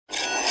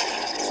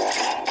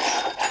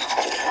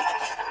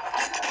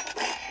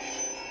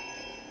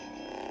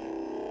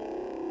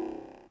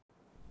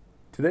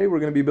Today we're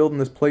going to be building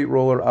this plate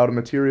roller out of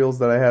materials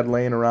that I had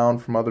laying around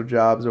from other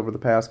jobs over the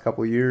past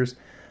couple of years.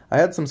 I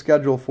had some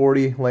Schedule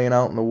 40 laying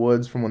out in the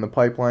woods from when the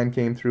pipeline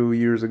came through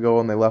years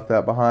ago and they left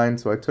that behind,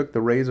 so I took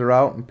the razor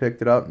out and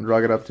picked it up and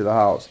drug it up to the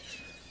house.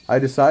 I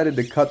decided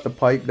to cut the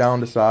pipe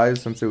down to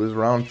size since it was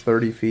around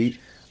 30 feet.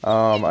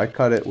 I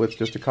cut it with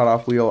just a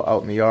cutoff wheel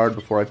out in the yard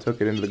before I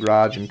took it into the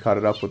garage and cut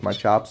it up with my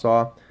chop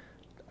saw.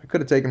 I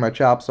could have taken my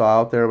chop saw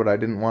out there, but I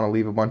didn't want to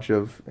leave a bunch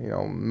of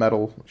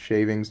metal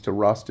shavings to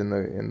rust in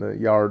the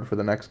yard for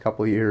the next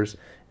couple of years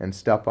and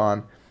step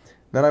on.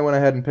 Then I went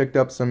ahead and picked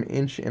up some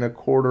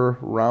 1.25"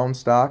 round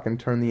stock and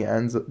turned the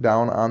ends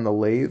down on the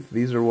lathe.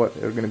 These are what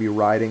are going to be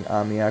riding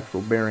on the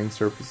actual bearing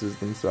surfaces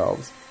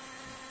themselves.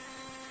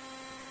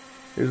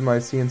 Here's my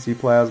CNC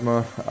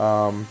plasma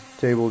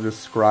table,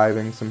 just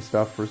scribing some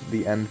stuff for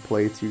the end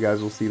plates. You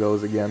guys will see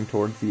those again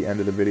towards the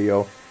end of the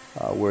video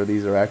where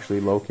these are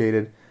actually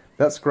located.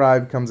 That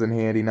scribe comes in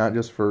handy not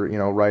just for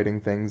writing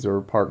things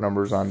or part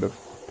numbers onto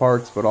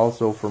parts, but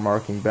also for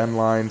marking bend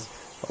lines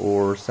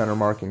or center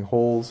marking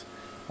holes.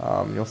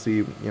 You'll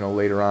see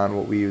later on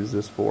what we use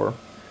this for.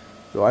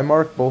 So I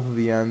marked both of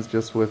the ends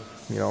just with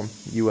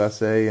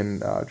USA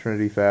and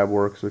Trinity Fab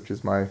Works, which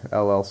is my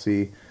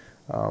LLC.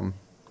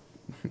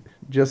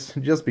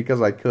 Just because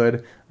I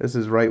could. This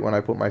is right when I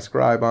put my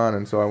scribe on,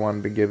 and so I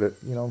wanted to give it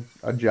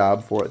a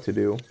job for it to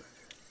do.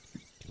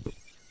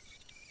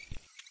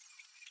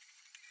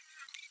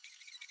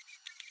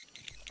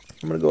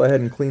 I'm going to go ahead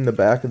and clean the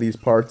back of these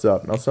parts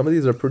up. Now some of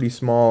these are pretty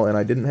small and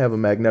I didn't have a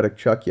magnetic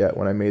chuck yet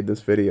when I made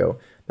this video.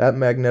 That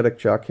magnetic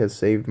chuck has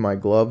saved my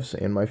gloves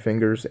and my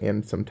fingers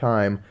and some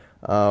time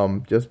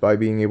just by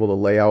being able to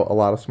lay out a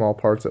lot of small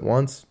parts at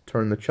once,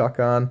 turn the chuck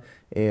on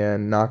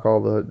and knock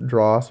all the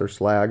dross or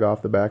slag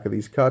off the back of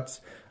these cuts,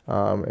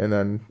 and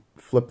then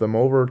flip them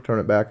over, turn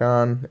it back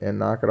on and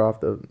knock it off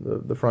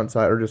the front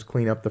side, or just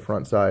clean up the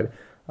front side.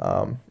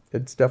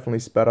 It's definitely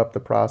sped up the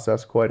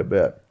process quite a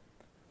bit.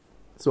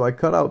 So I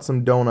cut out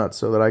some donuts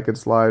so that I could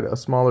slide a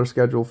smaller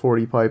Schedule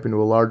 40 pipe into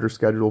a larger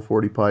Schedule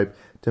 40 pipe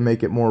to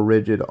make it more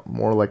rigid,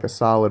 more like a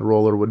solid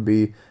roller would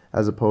be,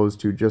 as opposed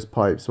to just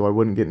pipe, so I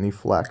wouldn't get any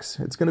flex.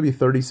 It's going to be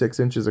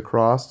 36 inches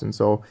across, and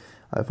so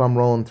if I'm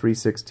rolling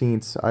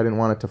 3/16, I didn't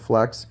want it to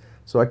flex.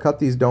 So I cut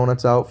these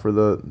donuts out for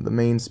the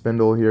main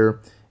spindle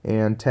here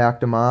and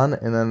tacked them on,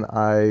 and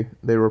then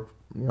they were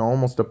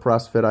almost a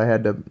press fit. I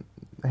had to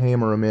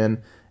hammer them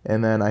in,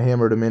 and then I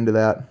hammered them into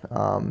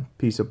that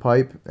piece of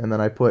pipe, and then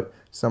I put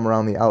some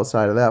around the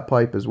outside of that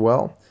pipe as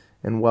well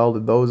and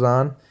welded those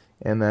on,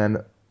 and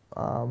then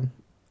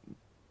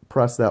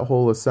pressed that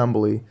whole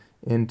assembly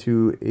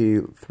into a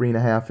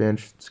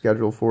 3.5-inch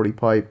Schedule 40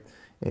 pipe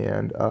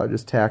and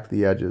just tacked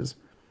the edges.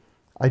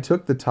 I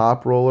took the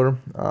top roller,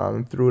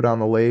 threw it on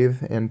the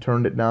lathe and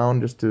turned it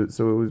down just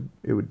so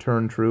it would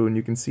turn true, and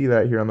you can see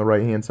that here on the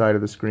right hand side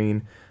of the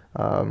screen.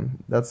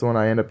 That's the one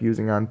I end up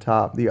using on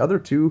top. The other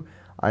two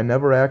I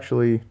never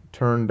actually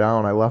turned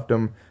down. I left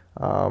them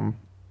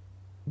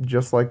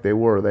just like they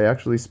were. They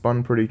actually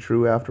spun pretty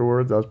true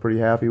afterwards. I was pretty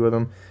happy with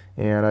them,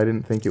 and I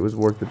didn't think it was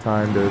worth the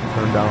time to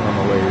turn down on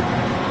the lathe.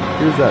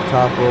 Here's that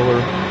top roller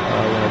when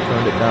I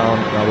turned it down.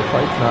 Now the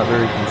pipe's not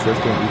very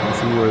consistent. You can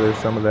see where there's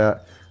some of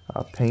that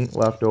paint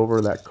left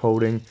over, that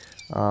coating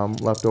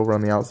left over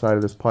on the outside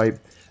of this pipe,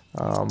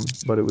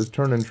 but it was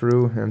turning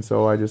true, and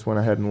so I just went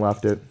ahead and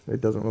left it. It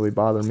doesn't really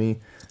bother me.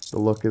 The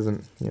look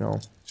isn't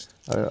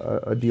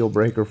a deal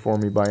breaker for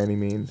me by any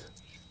means.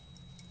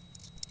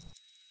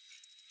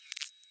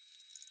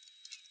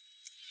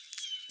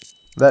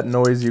 That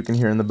noise you can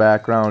hear in the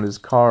background is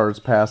cars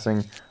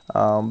passing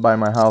by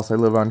my house. I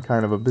live on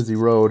kind of a busy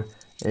road,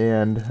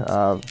 and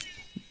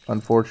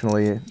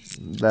unfortunately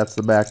that's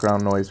the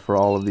background noise for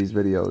all of these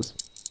videos.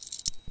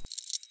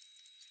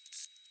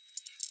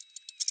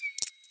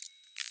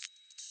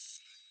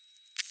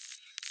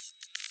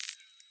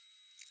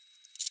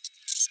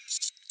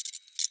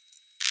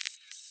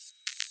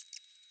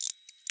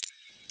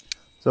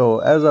 So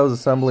as I was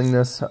assembling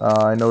this,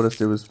 I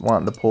noticed it was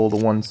wanting to pull to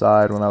one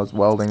side when I was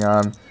welding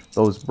on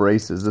those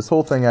braces. This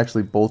whole thing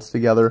actually bolts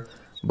together,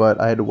 but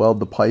I had to weld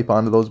the pipe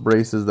onto those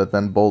braces that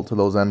then bolt to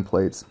those end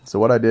plates. So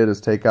what I did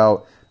is take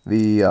out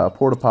the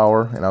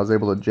porta-power, and I was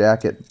able to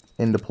jack it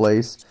into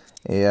place,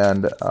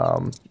 and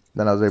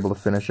then I was able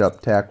to finish up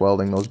tack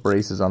welding those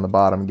braces on the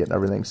bottom, getting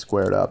everything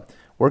squared up.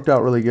 Worked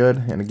out really good,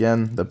 and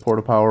again, the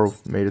porta-power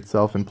made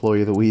itself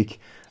Employee of the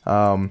Week.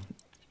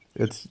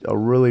 It's a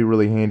really,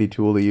 really handy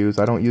tool to use.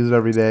 I don't use it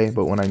every day,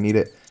 but when I need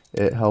it,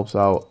 it helps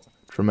out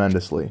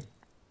tremendously.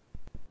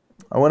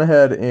 I went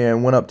ahead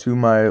and went up to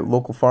my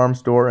local farm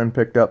store and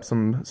picked up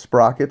some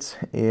sprockets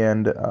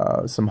and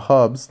some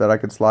hubs that I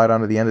could slide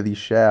onto the end of these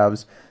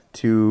shafts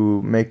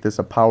to make this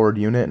a powered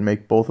unit and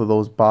make both of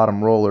those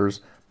bottom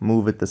rollers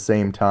move at the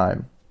same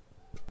time.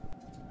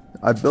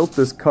 I built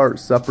this cart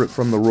separate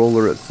from the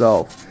roller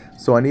itself,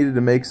 so I needed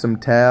to make some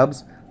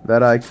tabs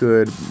that I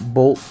could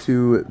bolt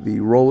to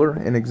the roller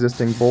in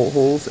existing bolt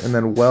holes and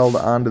then weld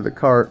onto the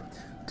cart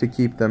to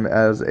keep them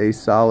as a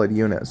solid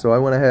unit. So I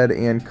went ahead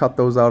and cut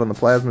those out on the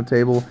plasma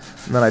table,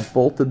 and then I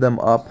bolted them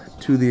up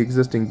to the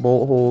existing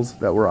bolt holes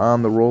that were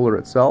on the roller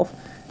itself,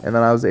 and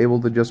then I was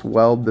able to just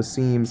weld the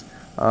seams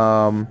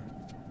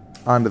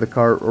onto the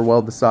cart, or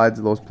weld the sides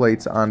of those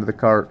plates onto the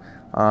cart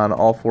on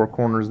all four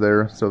corners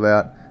there, so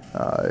that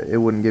it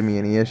wouldn't give me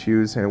any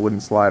issues and it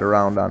wouldn't slide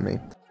around on me.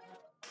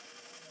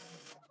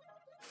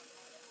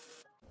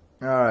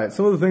 Alright,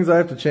 some of the things I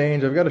have to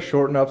change: I've got to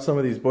shorten up some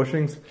of these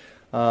bushings.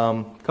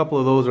 A couple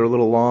of those are a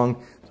little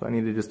long, so I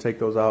need to just take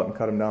those out and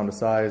cut them down to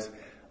size.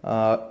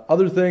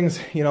 Other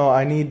things, you know,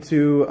 I need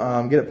to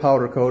get it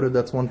powder coated.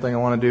 That's one thing I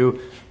want to do.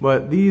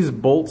 But these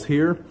bolts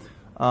here,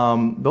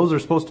 those are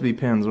supposed to be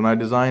pins. When I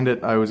designed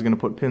it, I was going to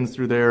put pins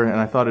through there, and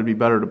I thought it'd be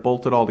better to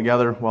bolt it all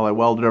together while I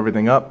welded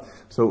everything up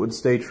so it would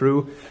stay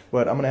true.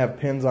 But I'm going to have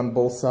pins on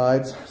both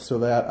sides so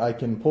that I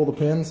can pull the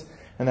pins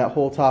and that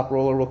whole top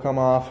roller will come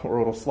off, or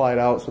it'll slide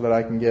out, so that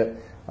I can get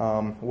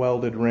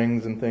welded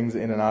rings and things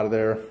in and out of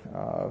there,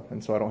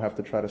 and so I don't have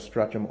to try to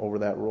stretch them over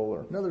that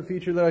roller. Another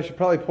feature that I should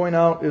probably point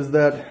out is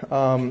that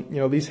you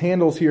know, these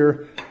handles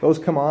here, those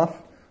come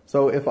off.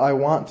 So if I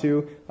want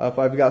to, if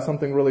I've got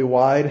something really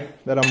wide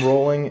that I'm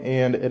rolling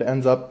and it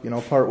ends up, you know,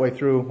 part way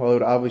through, well, it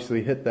would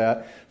obviously hit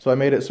that. So I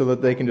made it so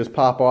that they can just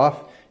pop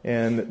off,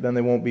 and then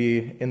they won't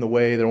be in the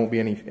way. There won't be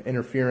any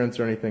interference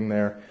or anything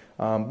there.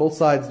 Both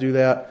sides do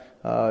that.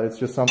 It's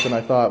just something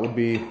I thought would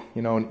be,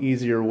 you know, an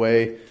easier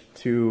way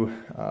to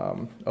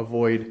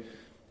avoid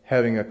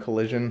having a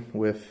collision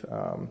with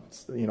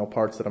you know,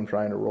 parts that I'm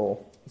trying to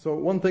roll. So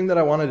one thing that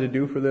I wanted to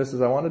do for this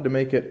is I wanted to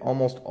make it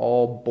almost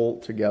all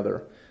bolt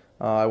together.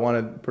 I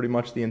wanted pretty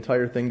much the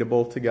entire thing to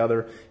bolt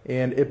together,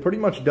 and it pretty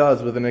much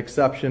does, with an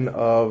exception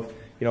of,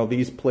 you know,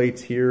 these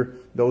plates here.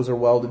 Those are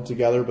welded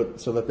together, but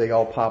so that they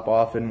all pop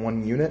off in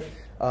one unit.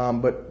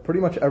 But pretty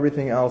much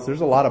everything else,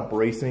 there's a lot of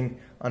bracing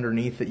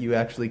underneath that you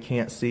actually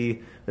can't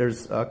see.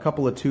 There's a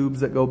couple of tubes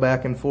that go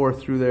back and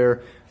forth through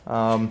there,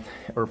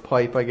 or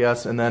pipe, I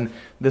guess, and then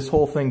this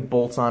whole thing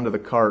bolts onto the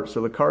cart.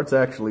 So the cart's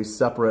actually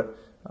separate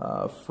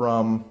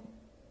from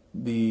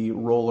the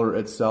roller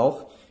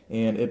itself,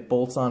 and it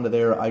bolts onto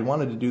there. I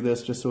wanted to do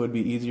this just so it'd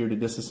be easier to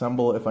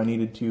disassemble if I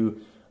needed to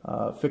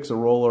fix a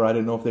roller. I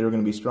didn't know if they were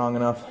going to be strong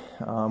enough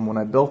when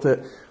I built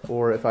it,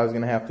 or if I was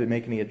going to have to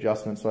make any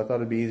adjustments. So I thought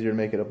it'd be easier to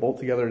make it a bolt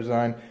together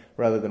design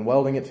rather than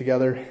welding it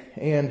together.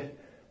 And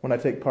when I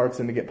take parts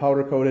in to get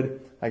powder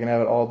coated, I can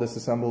have it all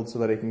disassembled so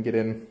that it can get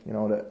in, you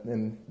know,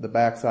 in the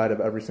back side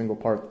of every single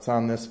part that's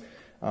on this,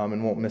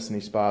 and won't miss any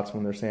spots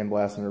when they're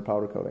sandblasting or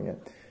powder coating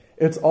it.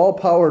 It's all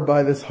powered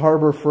by this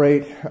Harbor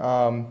Freight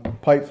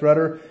pipe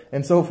threader,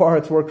 and so far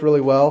it's worked really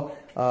well.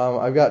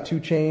 I've got two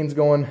chains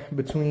going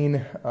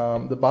between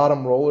the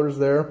bottom rollers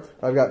there.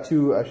 I've got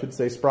two, I should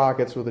say,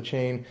 sprockets with a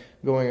chain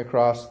going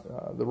across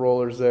the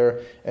rollers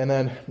there. And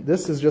then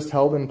this is just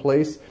held in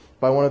place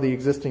by one of the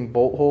existing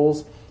bolt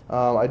holes.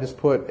 I just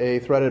put a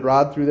threaded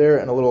rod through there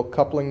and a little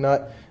coupling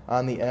nut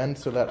on the end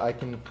so that I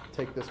can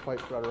take this pipe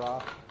threader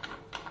off.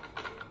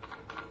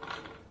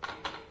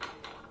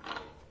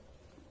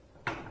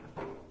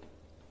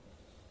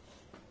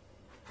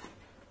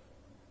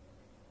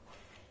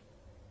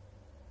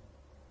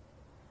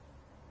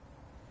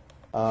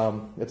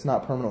 It's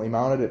not permanently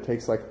mounted. It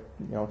takes like,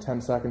 you know,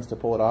 10 seconds to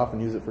pull it off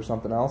and use it for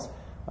something else,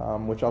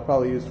 which I'll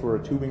probably use for a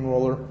tubing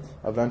roller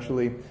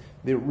eventually.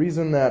 The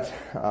reason that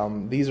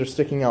these are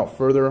sticking out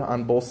further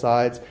on both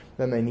sides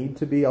than they need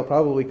to be, I'll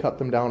probably cut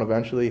them down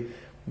eventually,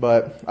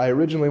 but I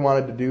originally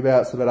wanted to do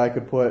that so that I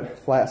could put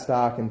flat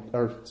stock and,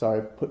 or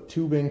sorry, put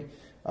tubing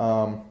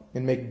and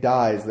make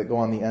dies that go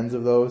on the ends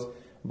of those.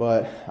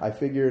 But I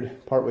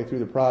figured partway through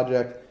the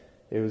project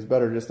it was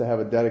better just to have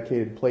a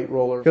dedicated plate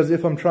roller, because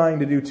if I'm trying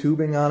to do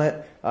tubing on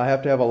it, I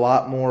have to have a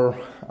lot more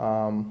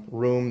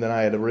room than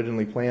I had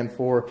originally planned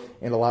for,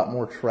 and a lot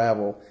more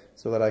travel,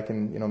 so that I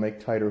can, you know, make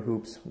tighter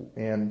hoops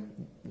and,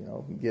 you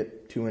know,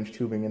 get 2-inch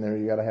tubing in there.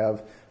 You got to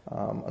have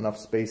enough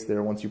space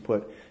there once you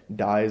put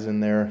dies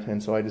in there,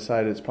 and so I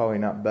decided it's probably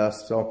not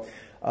best. So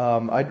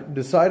I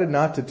decided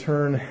not to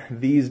turn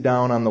these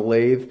down on the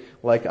lathe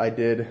like I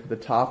did the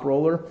top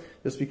roller,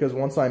 just because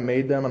once I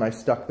made them and I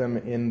stuck them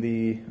in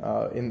the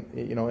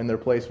in their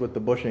place with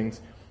the bushings,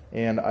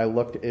 and I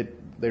looked,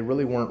 they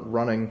really weren't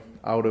running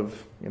out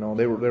of, you know,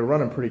 they were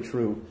running pretty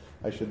true,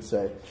 I should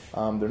say.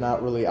 They're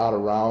not really out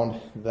of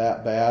round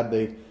that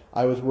bad.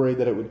 I was worried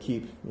that it would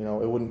keep, you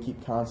know, it wouldn't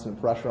keep constant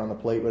pressure on the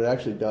plate, but it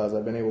actually does.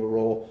 I've been able to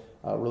roll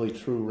really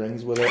true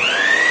rings with it, and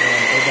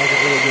it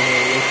doesn't really give me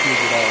any issues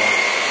at all.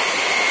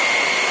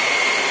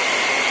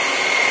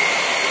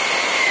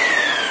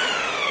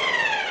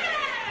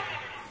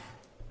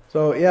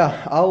 So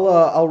yeah,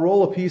 I'll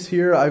roll a piece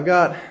here. I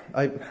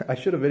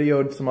should have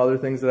videoed some other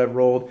things that I've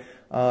rolled.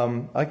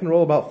 I can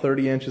roll about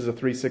 30 inches of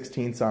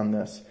 3/16 on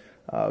this.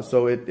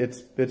 So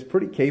it's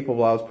pretty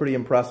capable. I was pretty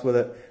impressed with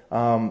it.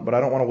 But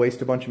I don't want to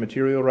waste a bunch of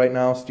material right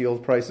now. Steel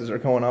prices are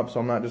going up, so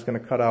I'm not just going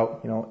to cut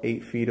out, you know,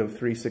 8 feet of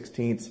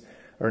 3/16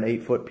 or an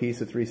 8-foot piece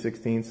of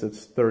 3/16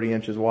 that's 30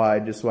 inches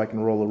wide just so I can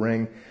roll a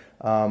ring.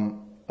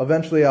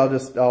 Eventually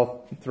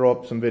I'll throw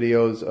up some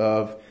videos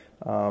of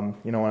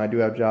You know, when I do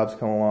have jobs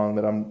come along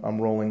that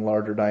I'm rolling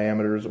larger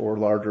diameters or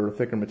larger,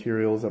 thicker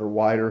materials that are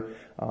wider,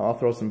 I'll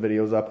throw some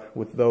videos up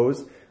with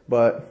those.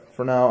 But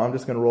for now, I'm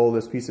just going to roll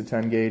this piece of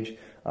 10 gauge.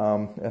 I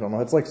don't know,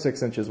 it's like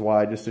 6 inches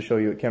wide, just to show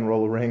you it can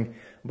roll a ring.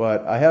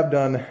 But I have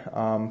done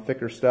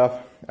thicker stuff.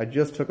 I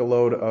just took a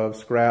load of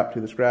scrap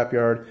to the scrap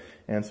yard,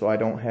 and so I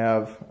don't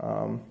have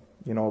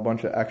you know, a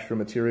bunch of extra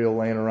material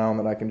laying around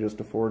that I can just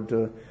afford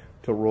to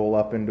roll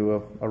up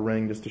into a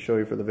ring just to show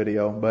you for the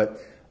video. But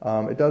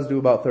it does do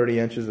about 30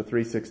 inches of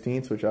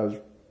 3/16, which I was,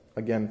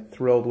 again,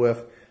 thrilled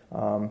with.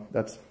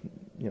 That's,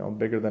 you know,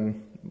 bigger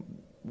than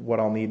what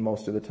I'll need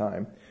most of the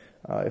time.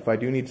 If I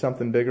do need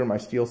something bigger, my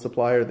steel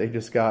supplier, they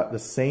just got, the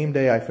same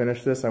day I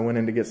finished this, I went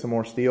in to get some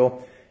more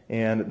steel,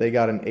 and they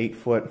got an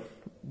 8-foot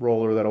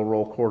roller that'll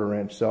roll 1/4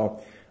 inch.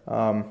 So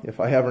if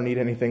I ever need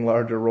anything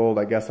larger rolled,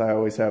 I guess I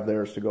always have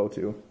theirs to go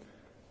to.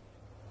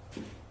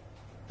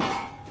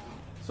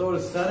 So to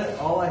set it,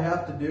 all I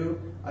have to do,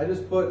 I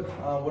just put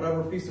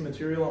whatever piece of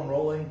material I'm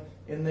rolling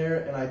in there,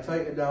 and I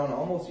tighten it down. I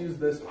almost use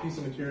this piece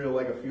of material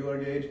like a feeler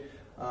gauge,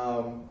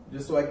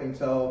 just so I can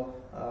tell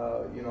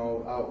you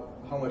know,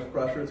 how much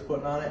pressure it's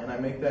putting on it, and I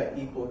make that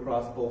equal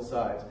across both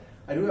sides.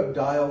 I do have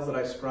dials that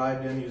I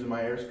scribed in using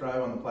my air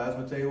scribe on the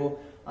plasma table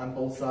on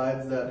both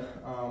sides that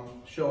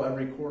show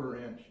every 1/4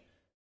 inch.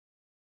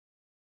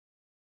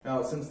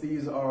 Now, since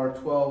these are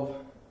 12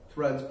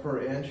 threads per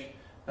inch,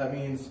 that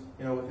means,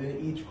 you know, within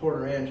each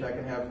 1/4 inch I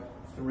can have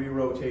 3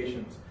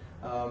 rotations.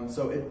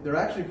 So they're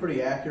actually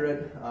pretty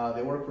accurate.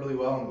 They work really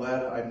well.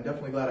 I'm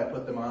definitely glad I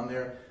put them on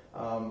there,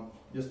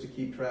 just to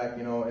keep track,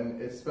 you know,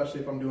 and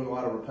especially if I'm doing a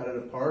lot of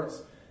repetitive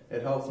parts,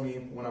 it helps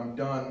me when I'm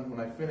done, when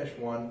I finish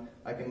one,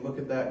 I can look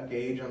at that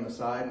gauge on the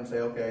side and say,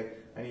 okay,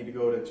 I need to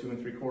go to 2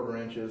 3/4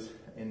 inches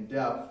in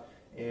depth,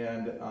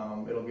 and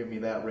it'll give me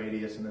that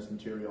radius in this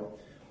material.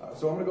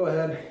 So I'm going to go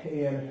ahead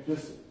and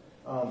just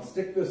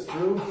stick this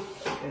through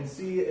and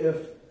see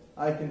if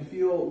I can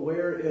feel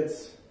where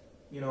it's,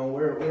 you know,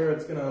 where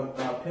it's going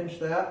to pinch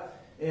that.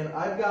 And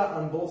I've got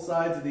on both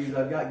sides of these,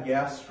 I've got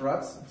gas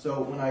struts.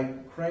 So when I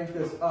crank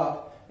this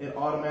up, it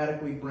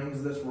automatically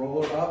brings this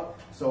roller up,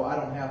 so I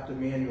don't have to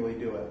manually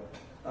do it.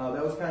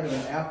 That was kind of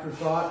an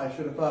afterthought. I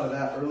should have thought of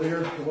that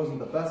earlier. It wasn't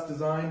the best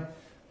design,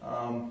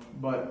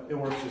 but it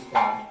works just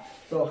fine.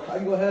 So I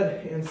can go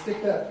ahead and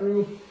stick that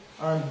through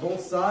on both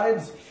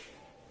sides.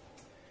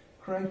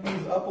 Crank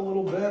these up a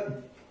little bit.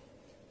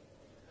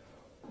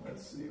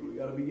 Let's see, we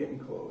got to be getting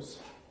close.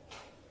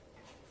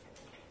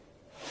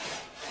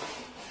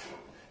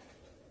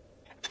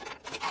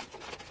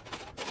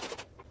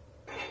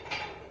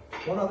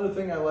 One other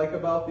thing I like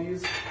about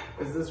these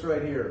is this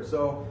right here.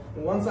 So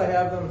once I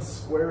have them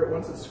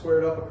once it's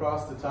squared up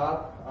across the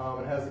top,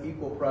 it has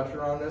equal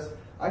pressure on this.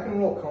 I can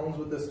roll cones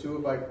with this too.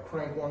 If I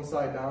crank one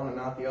side down and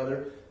not the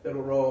other,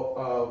 it'll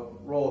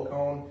roll a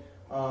cone.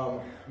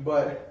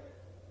 But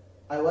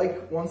I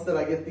like, once that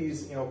I get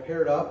these, you know,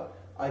 paired up,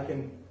 I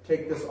can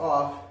take this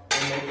off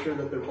and make sure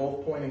that they're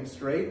both pointing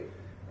straight.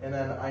 And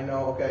then I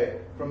know, okay,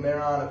 from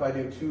there on, if I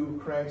do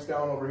 2 cranks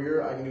down over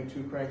here, I can do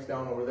 2 cranks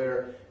down over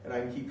there, and I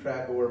can keep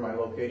track of where my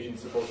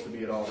location's supposed to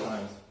be at all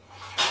times.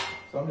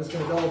 So I'm just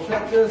going to double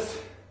check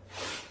this,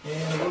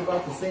 and we're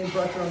about the same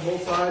pressure on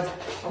both sides.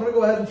 I'm going to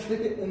go ahead and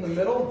stick it in the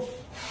middle.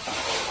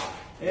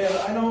 And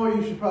I know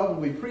you should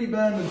probably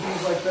pre-bend and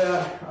things like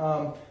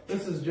that.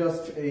 This is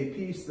just a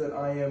piece that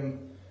I am,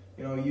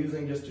 you know,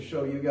 using just to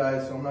show you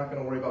guys, so I'm not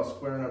going to worry about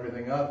squaring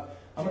everything up.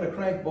 I'm going to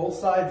crank both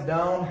sides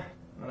down,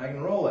 and I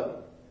can roll it.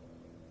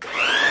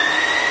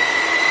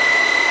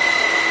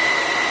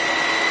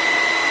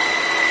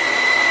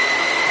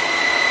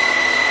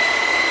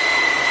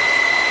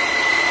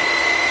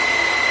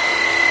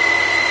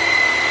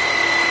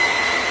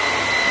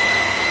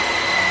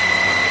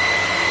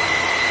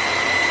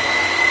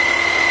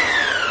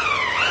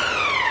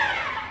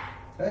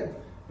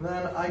 And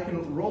then I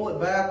can roll it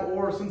back,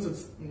 or since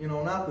it's, you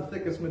know, not the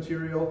thickest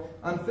material,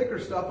 on thicker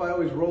stuff I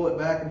always roll it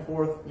back and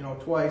forth, you know,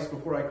 twice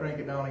before I crank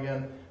it down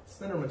again. It's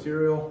thinner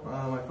material.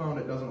 I found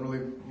it doesn't really,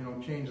 you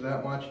know, change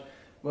that much.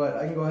 But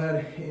I can go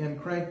ahead and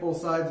crank both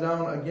sides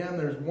down. Again,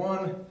 there's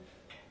 1,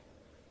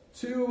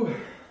 2,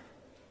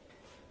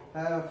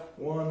 half,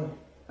 1,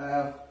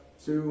 half,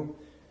 2,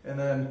 and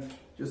then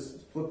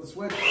just flip the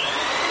switch and it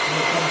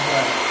comes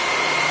back.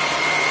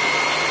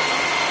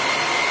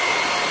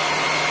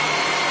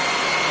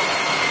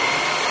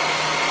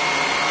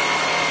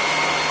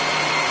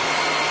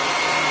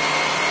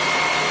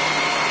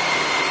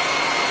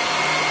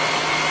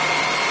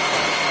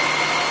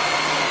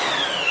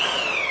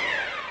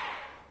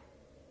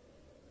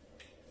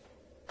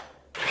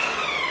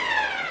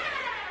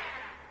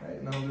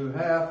 And I'll do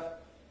half,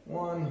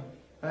 1,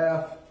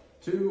 half,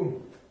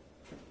 2,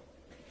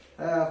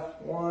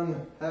 half,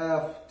 1,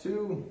 half,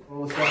 2.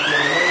 Roll this back the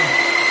other way.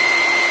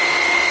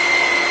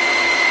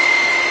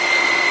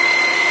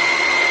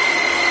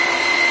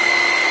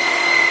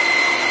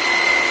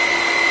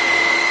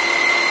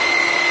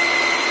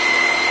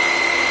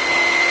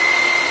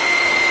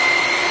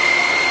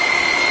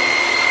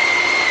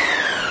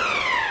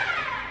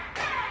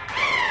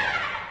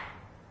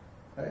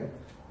 Okay.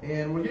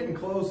 getting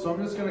close, so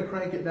I'm just going to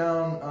crank it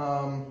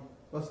down.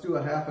 Let's do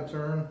a half a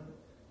turn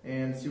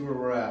and see where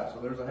we're at. So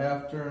there's a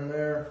half turn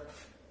there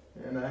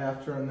and a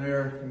half turn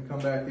there, and come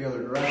back the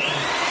other direction.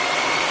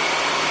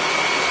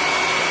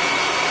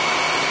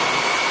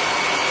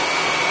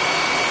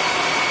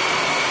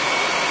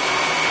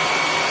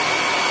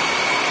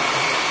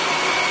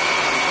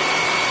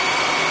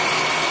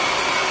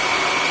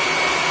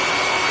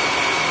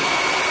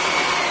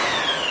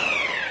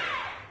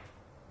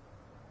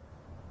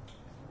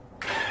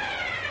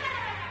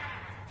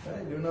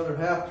 Okay, do another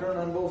half turn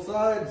on both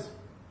sides.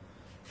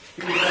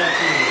 Feed it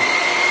back in.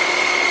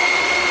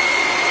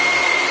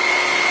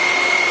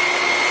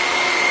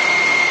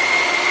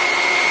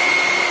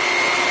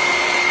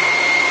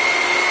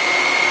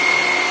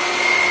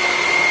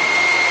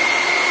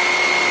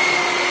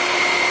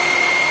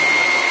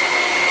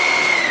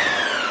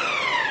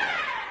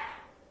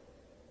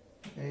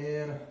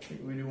 And I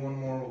think we do one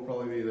more, we'll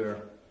probably be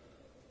there.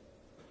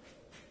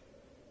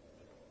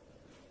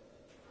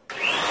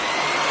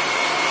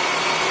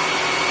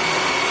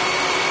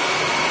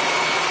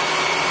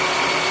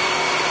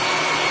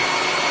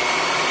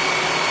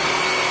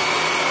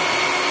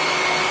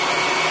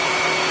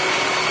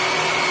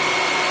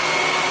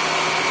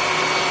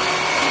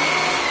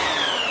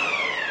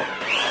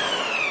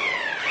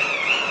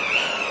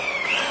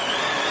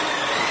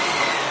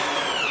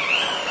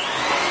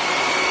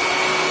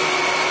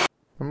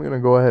 I'm going to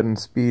go ahead and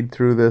speed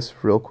through this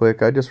real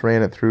quick. I just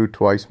ran it through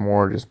twice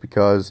more just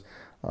because,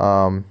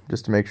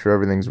 just to make sure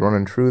everything's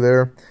running true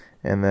there,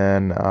 and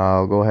then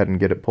I'll go ahead and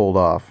get it pulled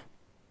off.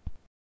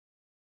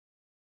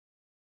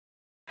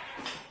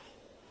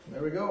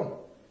 There we go.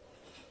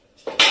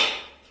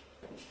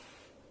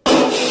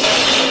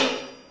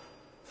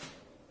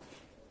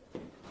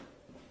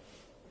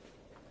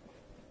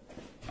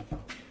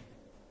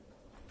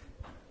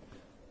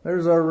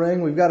 There's our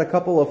ring. We've got a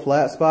couple of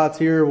flat spots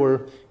here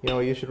where,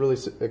 you should really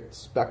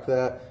expect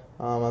that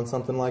on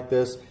something like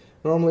this.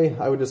 Normally,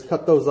 I would just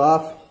cut those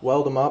off,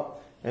 weld them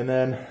up, and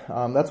then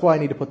that's why I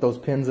need to put those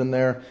pins in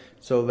there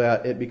so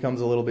that it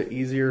becomes a little bit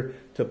easier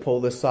to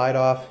pull this side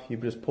off. You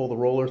just pull the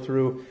roller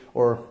through,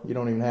 or you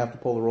don't even have to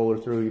pull the roller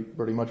through. You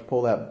pretty much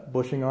pull that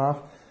bushing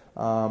off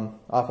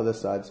of this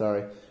side,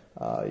 sorry.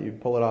 You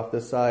pull it off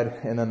this side,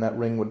 and then that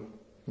ring would,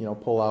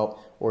 pull out,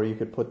 or you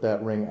could put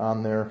that ring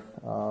on there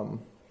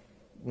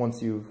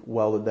once you've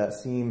welded that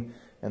seam,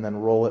 and then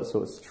roll it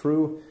so it's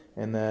true,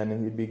 and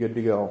then you'd be good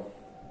to go.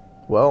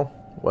 Well,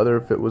 whether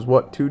if it was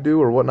what to do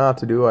or what not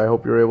to do, I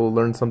hope you're able to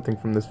learn something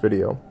from this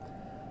video.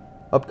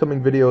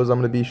 Upcoming videos,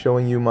 I'm going to be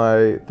showing you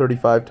my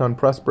 35-ton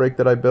press brake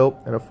that I built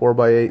and a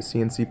 4x8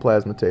 CNC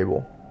plasma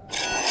table.